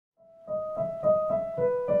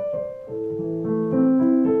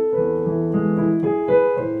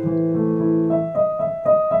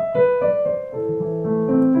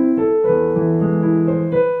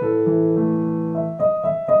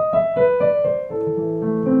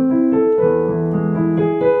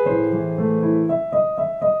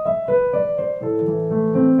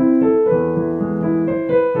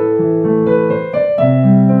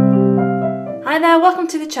welcome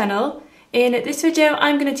to the channel. In this video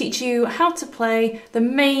I'm going to teach you how to play the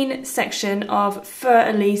main section of Fur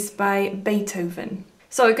Elise by Beethoven.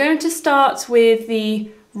 So we're going to start with the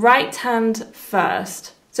right hand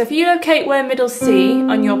first. So if you locate where middle C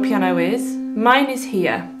on your piano is, mine is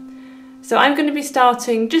here. So I'm going to be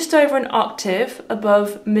starting just over an octave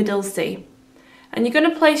above middle C. And you're going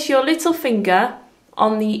to place your little finger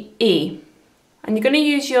on the E. And you're going to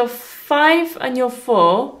use your 5 and your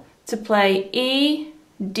 4 to play E,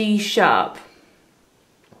 D sharp,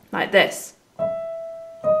 like this.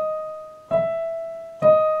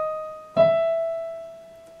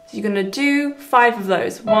 So you're going to do 5 of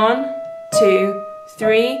those. 1, 2,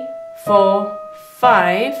 3, 4,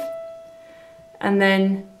 5, and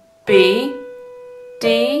then B,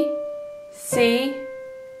 D, C,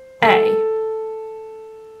 A.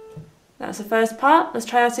 That's the first part. Let's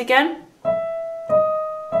try that again.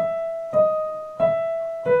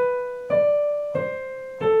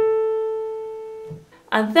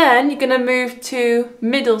 And then you're going to move to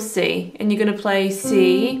middle C, and you're going to play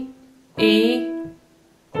C, E,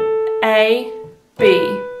 A,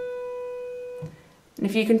 B. And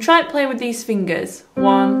if you can try playing with these fingers,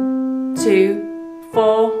 1, 2,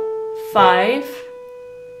 4, 5.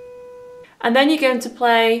 And then you're going to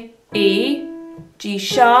play E, G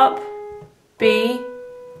sharp, B,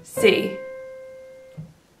 C.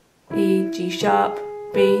 E, G sharp,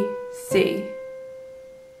 B, C.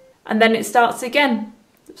 And then it starts again.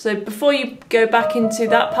 So before you go back into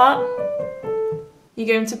that part, you're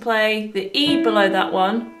going to play the E below that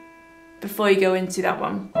one before you go into that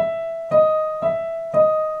one.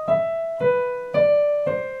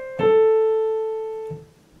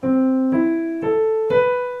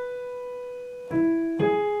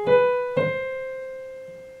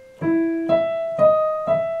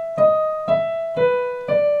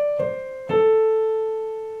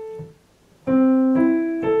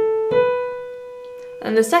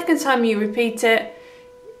 And the second time you repeat it,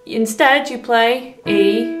 instead you play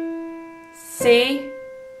E, C,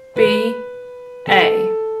 B, A.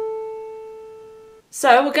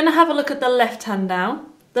 So we're going to have a look at the left hand now.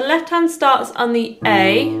 The left hand starts on the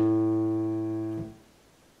A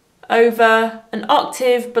over an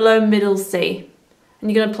octave below middle C.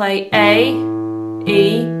 And you're going to play A,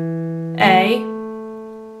 E, A.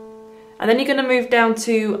 And then you're going to move down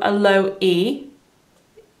to a low E.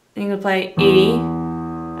 And you're going to play E,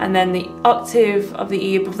 and then the octave of the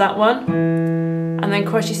E above that one, and then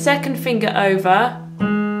cross your second finger over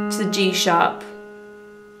to the G sharp,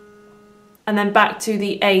 and then back to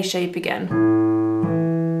the A shape again.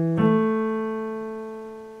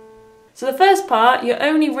 So the first part, you're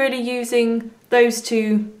only really using those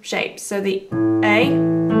two shapes, so the A,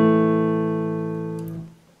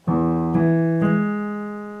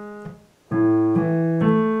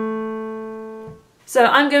 so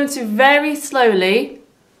I'm going to very slowly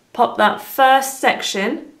pop that first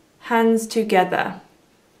section, hands together.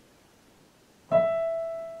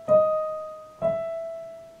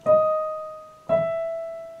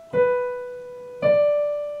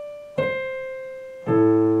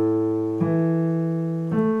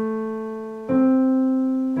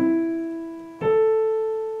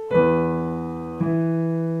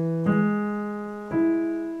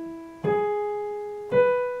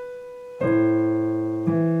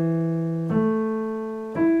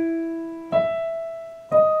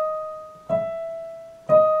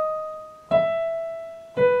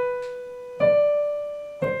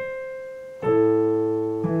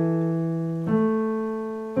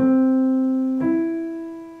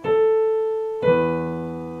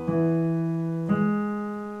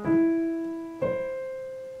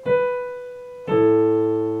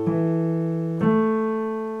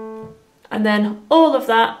 And then all of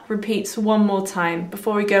that repeats one more time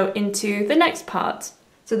before we go into the next part.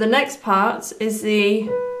 So the next part is the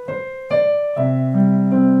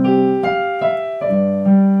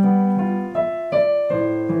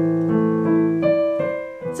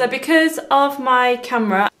So because of my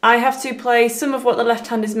camera, I have to play some of what the left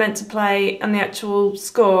hand is meant to play and the actual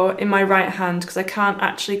score in my right hand, because I can't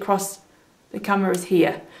actually cross, the camera is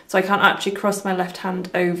here, so I can't actually cross my left hand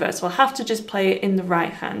over, so I'll have to just play it in the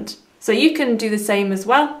right hand. So you can do the same as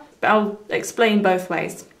well, but I'll explain both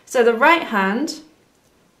ways. So the right hand,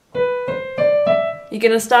 you're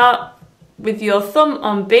going to start with your thumb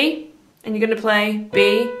on B, and you're going to play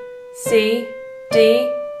B, C,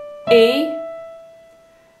 D, E,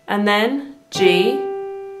 and then G,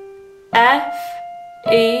 F,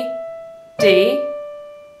 E, D.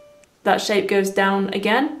 That shape goes down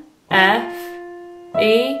again. F,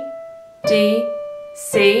 E, D,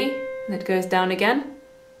 C, and it goes down again.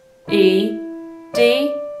 E,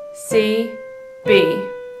 D, C, B.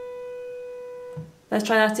 Let's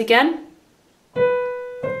try that again.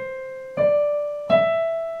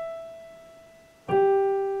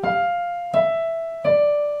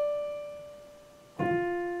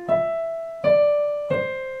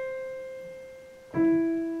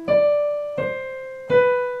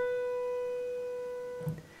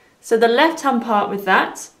 So the left hand part with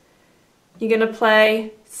that, you're going to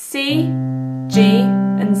play C, G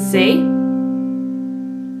and C.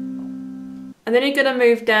 And then you're going to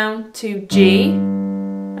move down to G,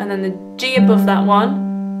 and then the G above that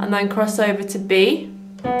one, and then cross over to B.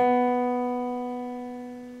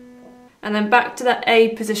 And then back to that A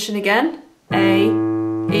position again. A,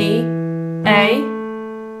 E, A.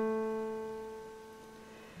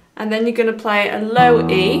 And then you're going to play a low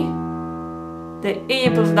E, the E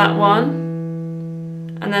above that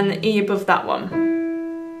one, and then the E above that one.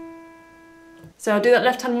 So I'll do that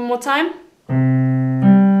left hand one more time.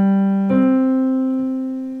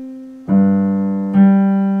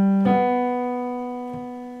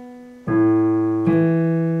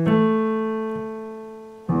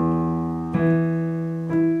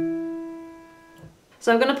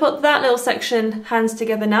 So I'm going to put that little section hands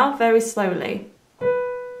together now, very slowly.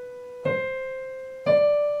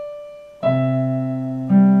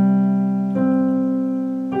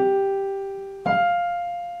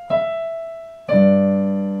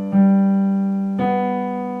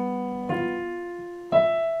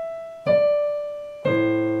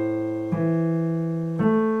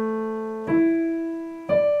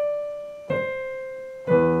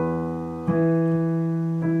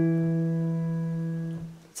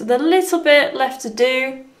 So the little bit left to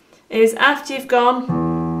do is after you've gone,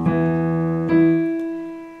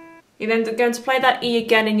 you're then going to play that E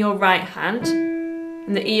again in your right hand,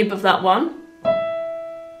 and the E above that one.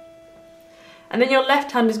 And then your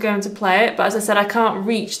left hand is going to play it, but as I said, I can't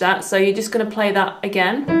reach that, so you're just going to play that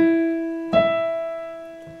again.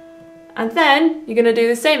 And then you're going to do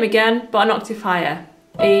the same again, but an octave higher.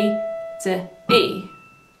 E to E.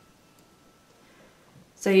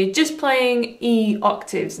 So you're just playing E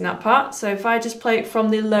octaves in that part. So if I just play it from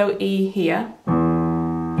the low E here.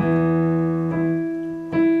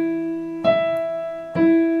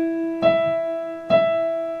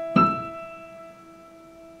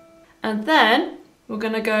 And then we're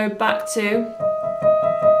going to go back to,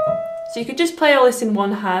 so you could just play all this in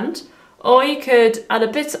one hand, or you could add a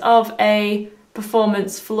bit of a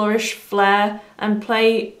performance flourish, flair, and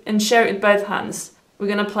play and share it with both hands. We're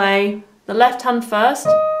going to play the left hand first,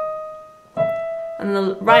 and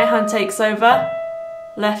the right hand takes over,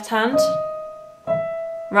 left hand,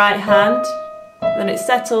 right hand, then it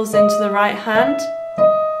settles into the right hand,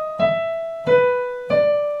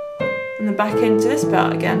 and then back into this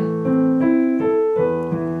part again.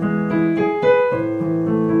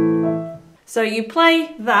 So you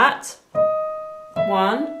play that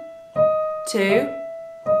 1, 2,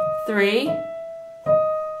 3,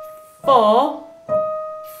 4,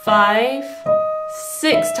 5,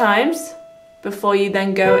 6 times before you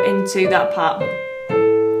then go into that part.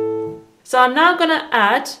 So I'm now going to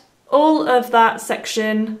add all of that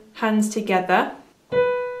section hands together.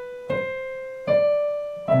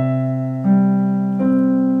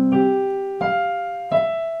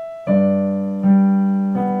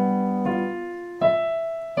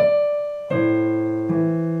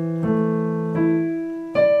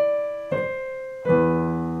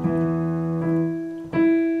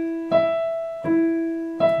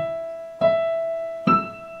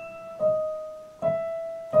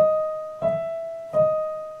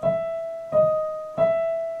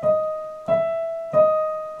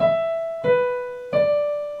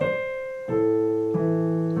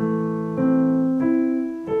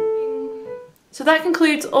 So that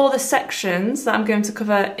concludes all the sections that I'm going to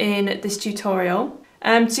cover in this tutorial.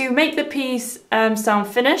 To make the piece sound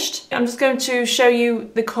finished, I'm just going to show you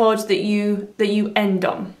the chords that you end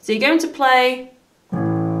on. So you're going to play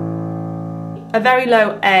a very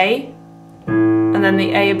low A, and then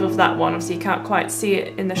the A above that one. Obviously you can't quite see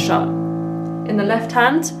it in the shot. In the left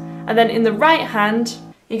hand, and then in the right hand,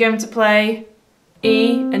 you're going to play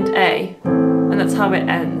E and A, and that's how it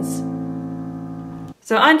ends.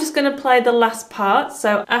 So I'm just going to play the last part.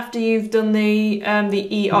 So after you've done the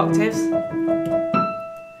E octaves,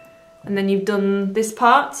 and then you've done this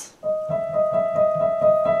part,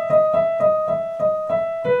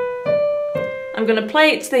 I'm going to play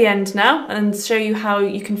it to the end now and show you how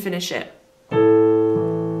you can finish it.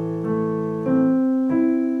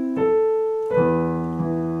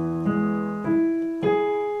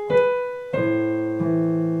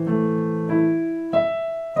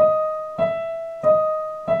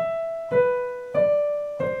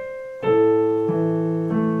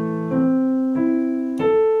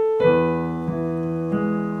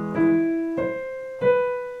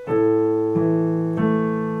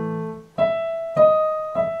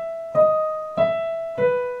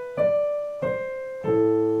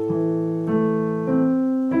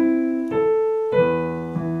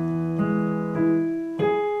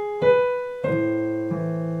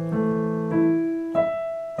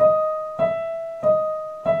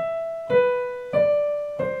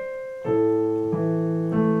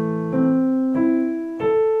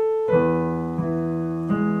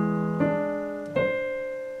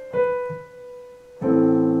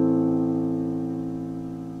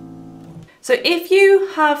 So if you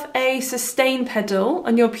have a sustain pedal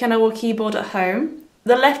on your piano or keyboard at home,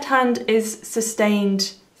 the left hand is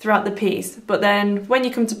sustained throughout the piece, but then when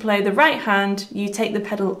you come to play the right hand, you take the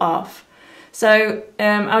pedal off. So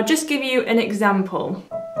I'll just give you an example.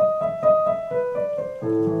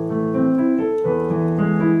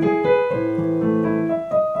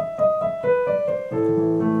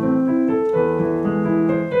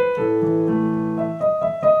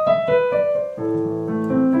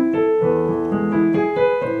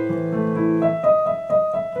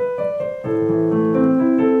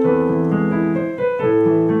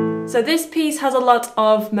 So this piece has a lot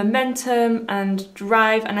of momentum and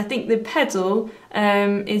drive, and I think the pedal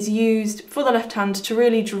is used for the left hand to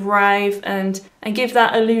really drive and give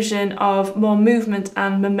that illusion of more movement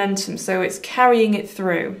and momentum, so it's carrying it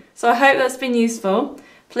through. So I hope that's been useful.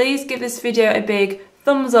 Please give this video a big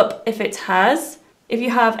thumbs up if it has. If you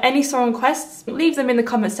have any song requests, leave them in the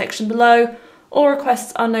comment section below. All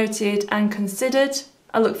requests are noted and considered.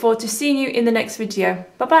 I look forward to seeing you in the next video.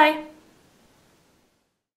 Bye bye!